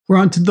We're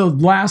on to the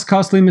last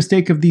costly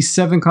mistake of these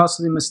 7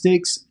 costly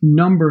mistakes.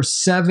 Number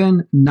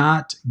 7,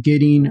 not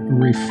getting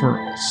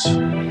referrals.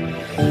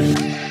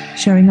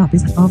 Showing up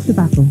is half the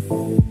battle,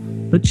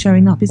 but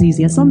showing up is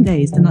easier some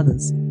days than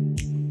others.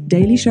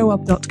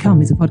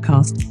 DailyShowUp.com is a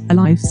podcast, a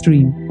live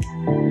stream,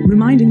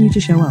 reminding you to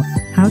show up,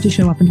 how to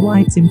show up, and why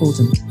it's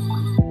important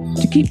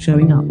to keep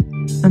showing up.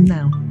 And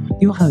now,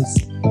 your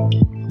host,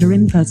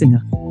 Doreen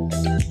Persinger.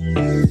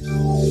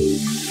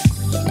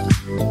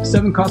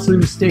 7 costly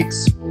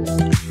mistakes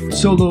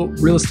solo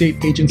real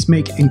estate agents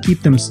make and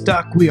keep them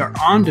stuck. We are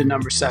on to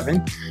number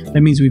 7.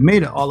 That means we've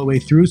made it all the way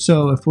through.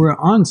 So if we're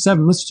on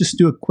 7, let's just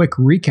do a quick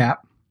recap.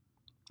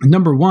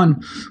 Number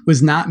 1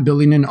 was not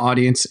building an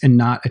audience and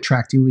not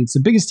attracting leads.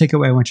 The biggest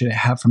takeaway I want you to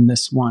have from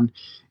this one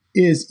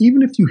is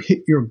even if you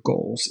hit your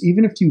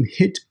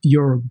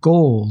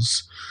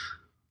goals,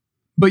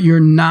 but you're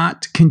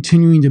not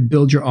continuing to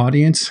build your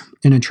audience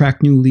and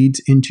attract new leads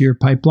into your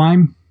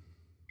pipeline,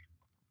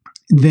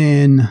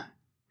 then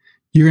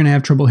you're going to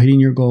have trouble hitting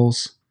your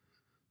goals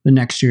the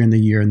next year and the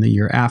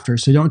year after.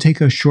 So don't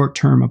take a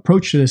short-term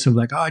approach to this of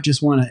like, oh, I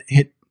just want to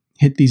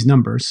hit these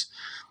numbers.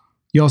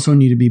 You also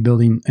need to be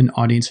building an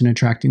audience and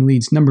attracting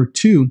leads. Number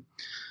 2,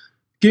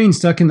 getting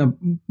stuck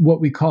in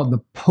what we call the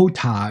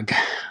POTOG,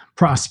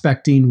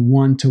 prospecting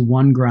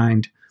one-to-one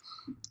grind.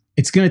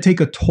 It's going to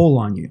take a toll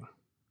on you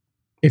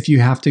if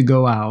you have to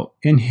go out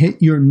and hit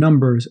your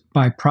numbers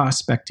by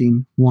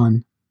prospecting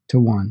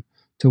one-to-one.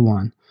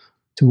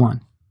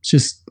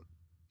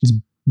 It's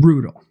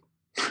brutal.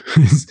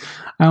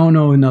 I don't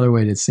know another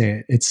way to say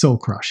it. It's soul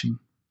crushing.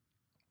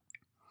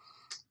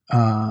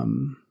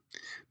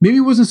 Maybe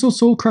it wasn't so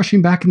soul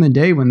crushing back in the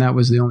day when that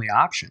was the only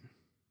option.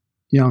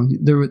 You know,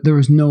 there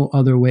was no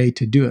other way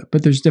to do it,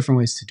 but there's different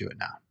ways to do it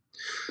now.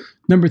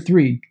 Number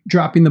 3,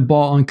 dropping the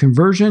ball on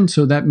conversion.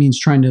 So that means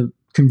trying to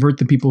convert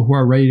the people who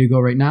are ready to go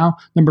right now.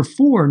 Number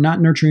 4,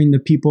 not nurturing the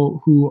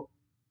people who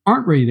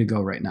aren't ready to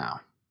go right now.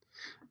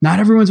 Not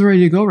everyone's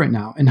ready to go right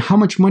now. And how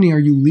much money are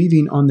you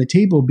leaving on the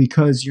table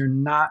because you're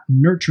not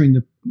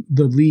nurturing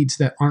the leads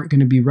that aren't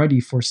going to be ready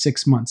for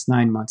 6 months,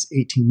 9 months,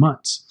 18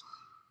 months?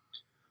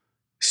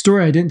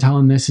 Story I didn't tell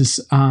in this is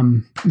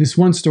this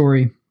one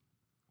story.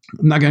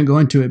 I'm not going to go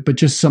into it, but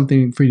just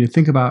something for you to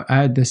think about. I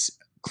had this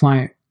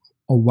client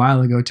a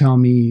while ago tell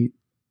me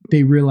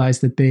they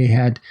realized that they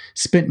had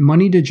spent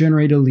money to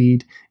generate a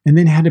lead and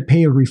then had to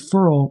pay a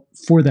referral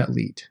for that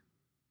lead.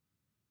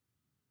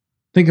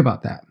 Think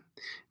about that.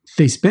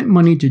 They spent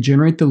money to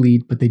generate the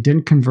lead, but they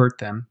didn't convert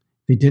them.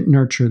 They didn't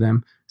nurture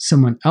them.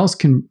 Someone else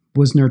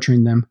was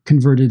nurturing them,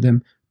 converted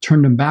them,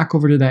 turned them back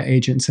over to that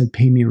agent and said,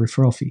 pay me a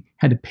referral fee.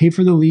 Had to pay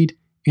for the lead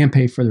and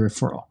pay for the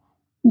referral.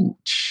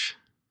 Ooch.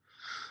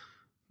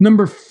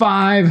 Number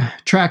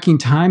 5, tracking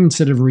time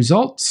instead of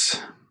results.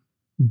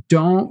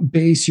 Don't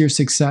base your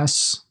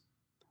success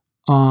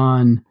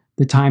on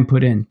the time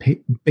put in.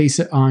 Base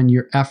it on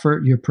your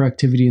effort, your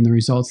productivity, and the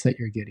results that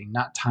you're getting,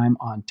 not time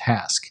on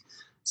task.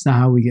 It's not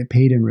how we get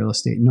paid in real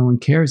estate. No one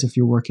cares if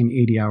you're working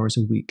 80 hours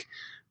a week.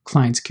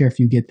 Clients care if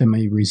you get them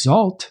a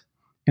result.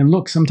 And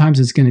look, sometimes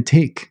it's going to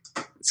take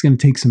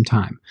some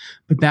time.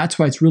 But that's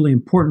why it's really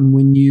important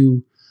when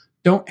you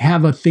don't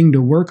have a thing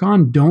to work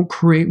on, don't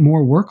create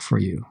more work for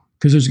you.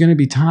 Because there's going to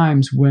be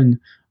times when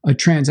a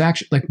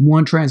transaction, like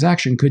one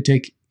transaction, could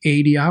take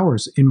 80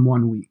 hours in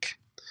 1 week.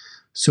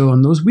 So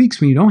in those weeks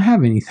when you don't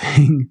have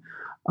anything,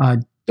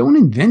 don't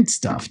invent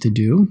stuff to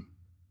do.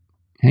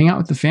 Hang out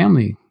with the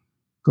family.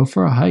 Go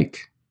for a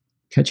hike.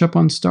 Catch up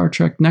on Star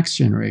Trek Next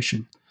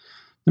Generation.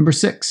 Number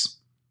 6,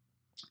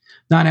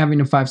 not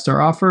having a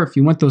 5-star offer. If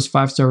you want those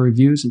 5-star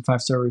reviews and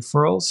 5-star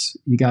referrals,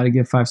 you got to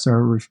give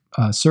 5-star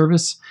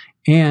service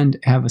and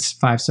have a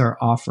 5-star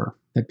offer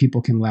that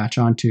people can latch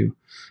onto.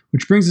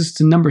 Which brings us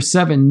to number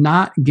 7,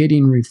 not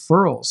getting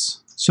referrals.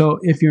 So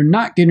if you're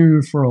not getting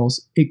referrals,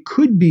 it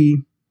could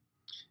be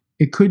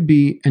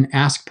an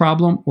ask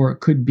problem or it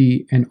could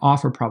be an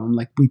offer problem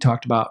like we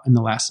talked about in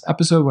the last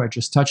episode where I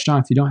just touched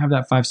on. If you don't have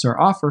that 5-star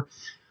offer,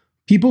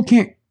 people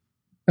can't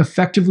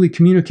effectively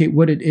communicate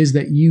what it is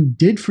that you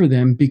did for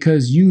them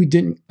because you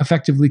didn't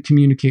effectively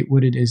communicate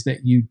what it is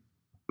that you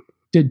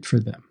did for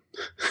them.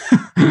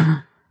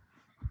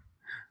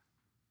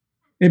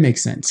 It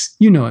makes sense.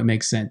 You know it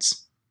makes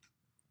sense.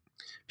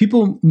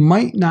 People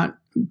might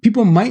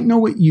know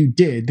what you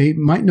did. They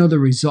might know the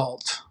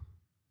result,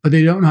 but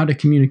they don't know how to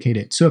communicate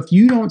it. So if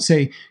you don't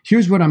say,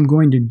 here's what I'm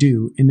going to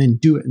do, and then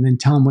do it, and then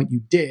tell them what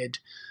you did,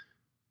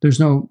 there's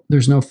no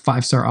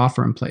 5-star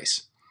offer in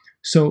place.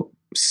 So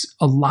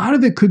a lot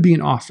of it could be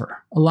an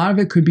offer. A lot of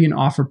it could be an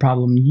offer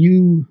problem.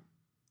 You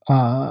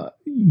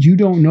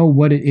don't know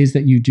what it is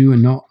that you do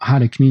and know how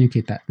to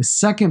communicate that. The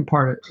second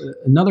part,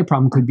 another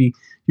problem could be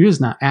you're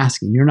just not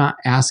asking. You're not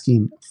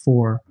asking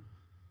for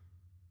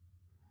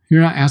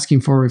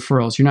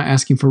referrals. You're not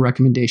asking for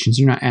recommendations.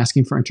 You're not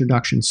asking for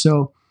introductions.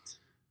 So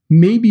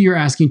maybe you're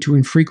asking too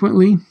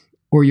infrequently,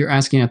 or you're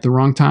asking at the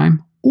wrong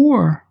time,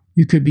 or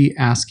you could be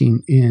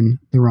asking in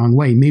the wrong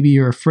way. Maybe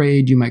you're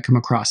afraid you might come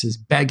across as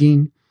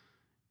begging,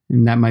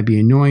 and that might be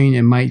annoying.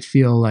 It might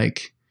feel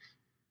like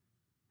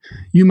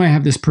you might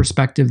have this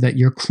perspective that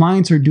your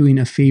clients are doing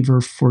a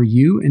favor for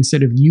you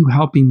instead of you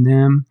helping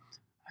them,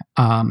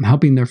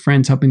 helping their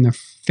friends, helping their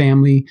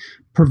family,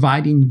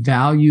 providing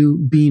value,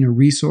 being a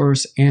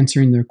resource,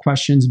 answering their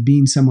questions,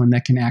 being someone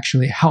that can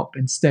actually help.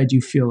 Instead,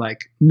 you feel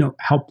like, no,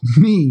 help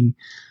me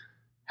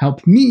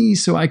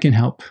so I can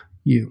help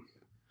you.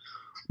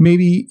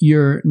 Maybe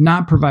you're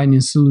not providing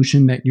a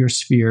solution that your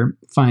sphere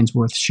finds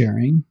worth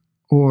sharing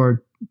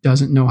or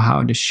doesn't know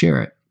how to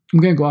share it. I'm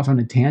going to go off on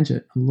a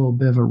tangent, a little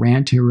bit of a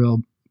rant here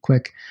real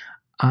quick.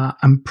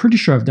 I'm pretty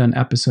sure I've done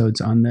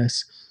episodes on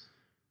this.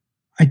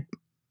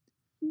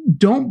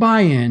 Don't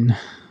buy into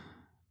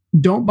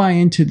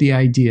the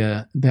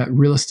idea that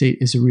real estate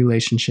is a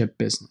relationship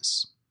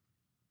business.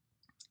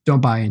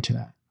 Don't buy into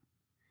that.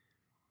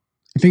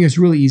 I think it's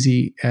really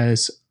easy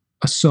as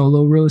a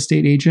solo real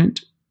estate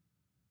agent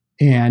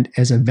and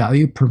as a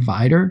value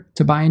provider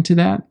to buy into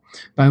that.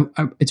 But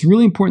it's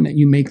really important that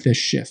you make this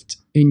shift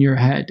in your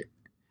head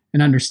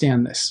and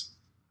understand this.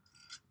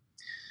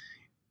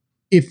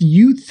 If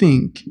you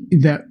think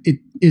that it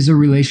is a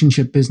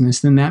relationship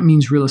business, then that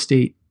means real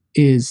estate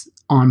is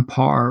on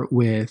par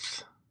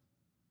with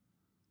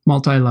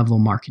multi-level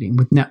marketing,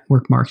 with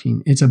network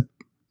marketing.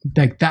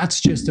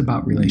 That's just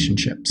about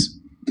relationships.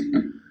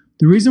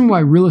 The reason why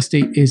real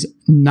estate is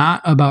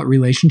not about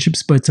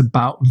relationships, but it's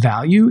about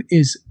value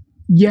is,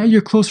 yeah,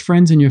 your close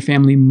friends and your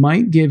family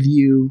might give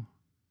you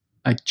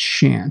a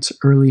chance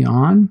early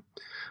on,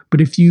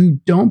 but if you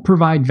don't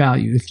provide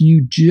value, if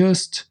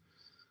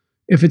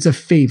it's a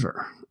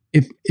favor,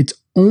 if it's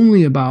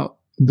only about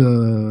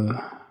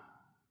the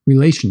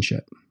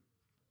relationship,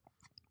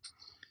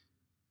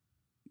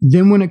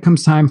 then when it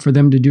comes time for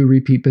them to do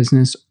repeat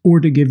business or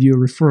to give you a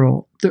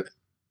referral,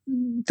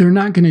 they're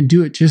not going to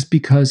do it just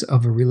because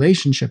of a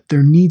relationship.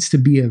 There needs to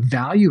be a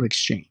value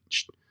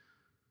exchange.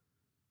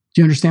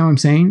 Do you understand what I'm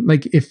saying?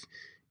 Like if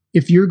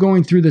you're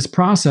going through this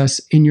process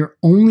and you're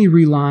only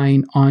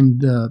relying on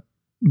the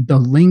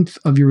length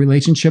of your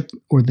relationship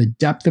or the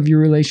depth of your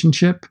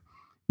relationship,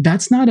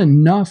 that's not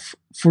enough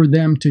for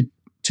them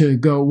to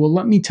go, well,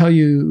 let me tell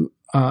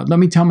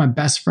my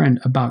best friend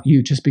about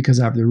you just because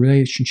I have the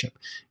relationship.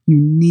 You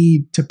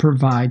need to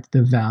provide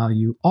the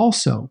value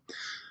also.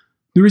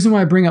 The reason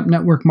why I bring up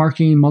network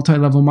marketing,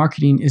 multi-level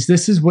marketing is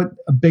this is what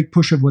a big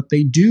push of what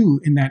they do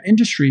in that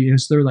industry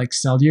is. They're like,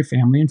 sell to your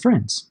family and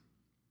friends.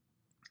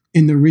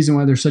 And the reason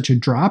why there's such a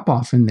drop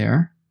off in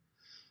there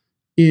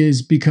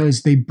is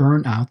because they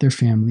burn out their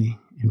family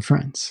and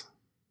friends.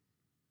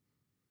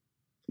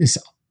 It's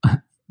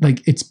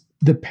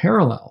the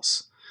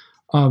parallels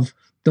of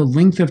the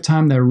length of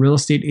time that a real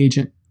estate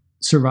agent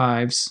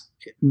survives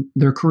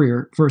their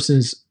career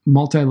versus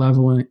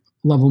multi-level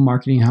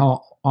marketing,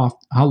 how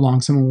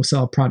long someone will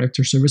sell a product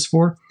or service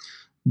for.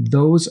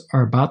 Those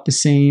are about the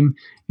same.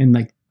 And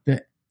like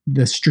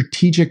the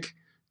strategic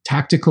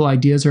tactical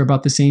ideas are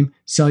about the same.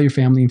 Sell your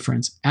family and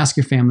friends. Ask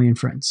your family and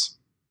friends.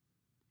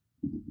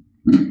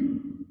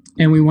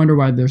 And we wonder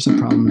why there's a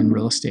problem in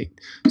real estate.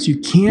 So you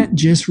can't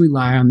just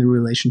rely on the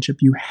relationship.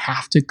 You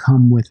have to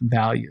come with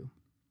value.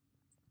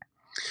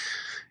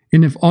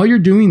 And if all you're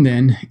doing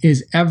then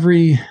is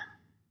every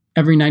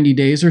 90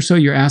 days or so,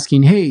 you're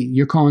asking, hey,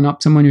 you're calling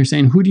up someone, you're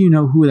saying, who do you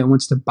know who that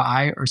wants to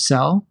buy or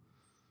sell?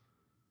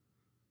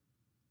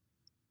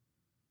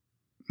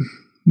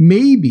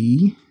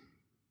 Maybe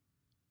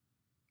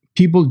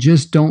people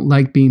just don't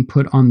like being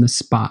put on the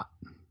spot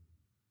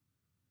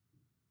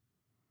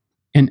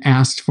and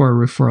asked for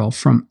a referral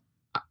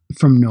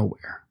from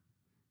nowhere.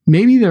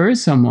 Maybe there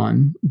is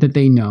someone that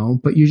they know,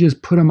 but you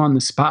just put them on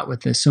the spot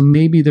with this. So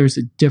maybe there's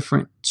a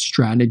different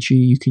strategy.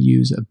 You could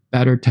use a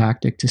better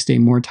tactic to stay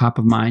more top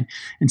of mind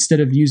instead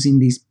of using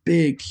these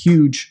big,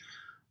 huge,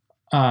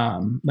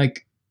 4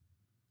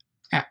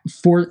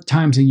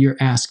 times a year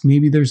ask.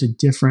 Maybe there's a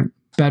different,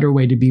 better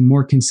way to be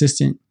more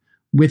consistent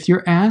with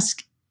your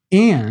ask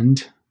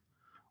and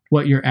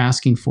what you're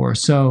asking for.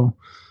 So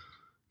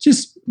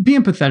just be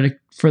empathetic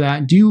for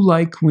that. Do you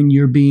like when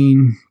you're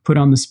being put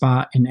on the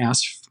spot and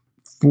asked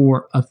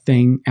for a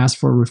thing, ask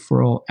for a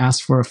referral,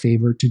 ask for a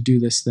favor to do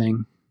this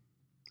thing?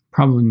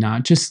 Probably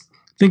not. Just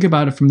think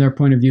about it from their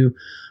point of view.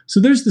 So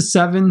there's the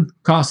 7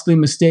 costly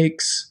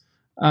mistakes.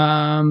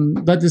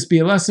 Let this be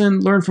a lesson.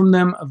 Learn from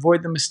them.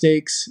 Avoid the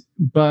mistakes.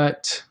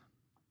 But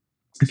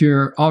if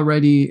you've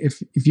already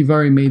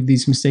made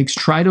these mistakes,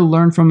 try to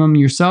learn from them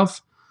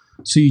yourself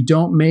so you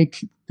don't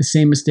make the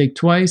same mistake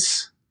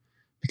twice,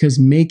 because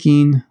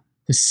making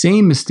the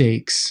same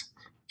mistakes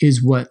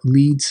is what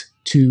leads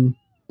to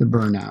the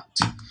burnout.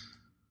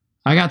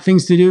 I got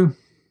things to do.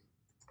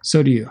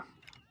 So do you.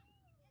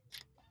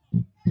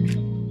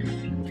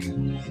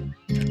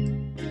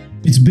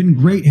 It's been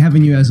great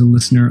having you as a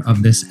listener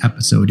of this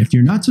episode. If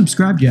you're not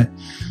subscribed yet,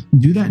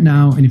 do that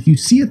now. And if you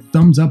see a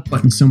thumbs up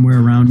button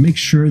somewhere around, make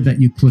sure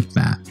that you click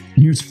that.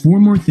 And here's 4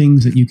 more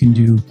things that you can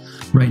do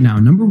right now.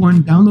 Number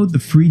 1, download the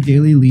free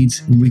daily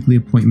leads and weekly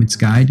appointments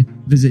guide.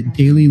 visit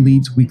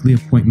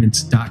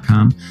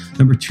dailyleadsweeklyappointments.com.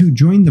 Number 2,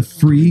 join the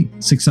free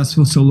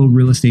Successful Solo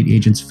Real Estate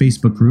Agents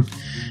Facebook group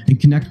and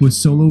connect with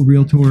solo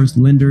realtors,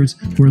 lenders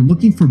who are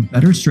looking for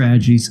better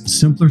strategies,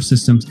 simpler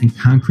systems, and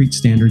concrete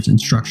standards and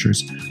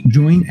structures.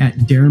 Join at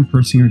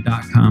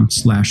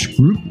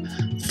darrenpersinger.com/group.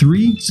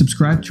 3,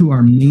 subscribe to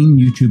our main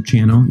YouTube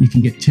channel. You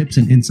can get tips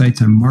and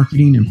insights on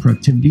marketing and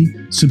productivity.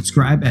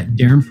 Subscribe at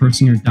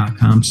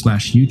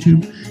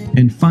darrenpersinger.com/YouTube.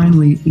 And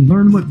finally,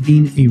 learn what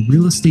being a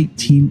real estate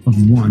team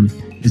of one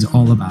is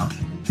all about.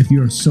 If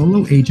you're a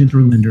solo agent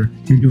or lender,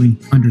 you're doing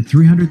under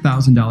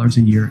 $300,000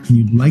 a year, and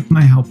you'd like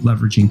my help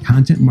leveraging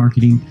content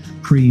marketing,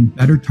 creating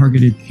better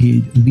targeted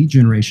paid lead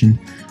generation,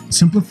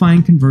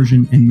 simplifying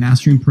conversion, and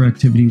mastering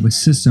productivity with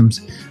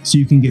systems so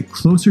you can get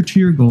closer to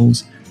your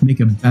goals, make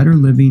a better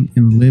living,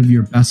 and live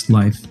your best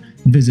life,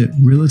 visit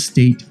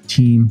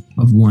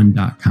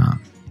realestateteamofone.com.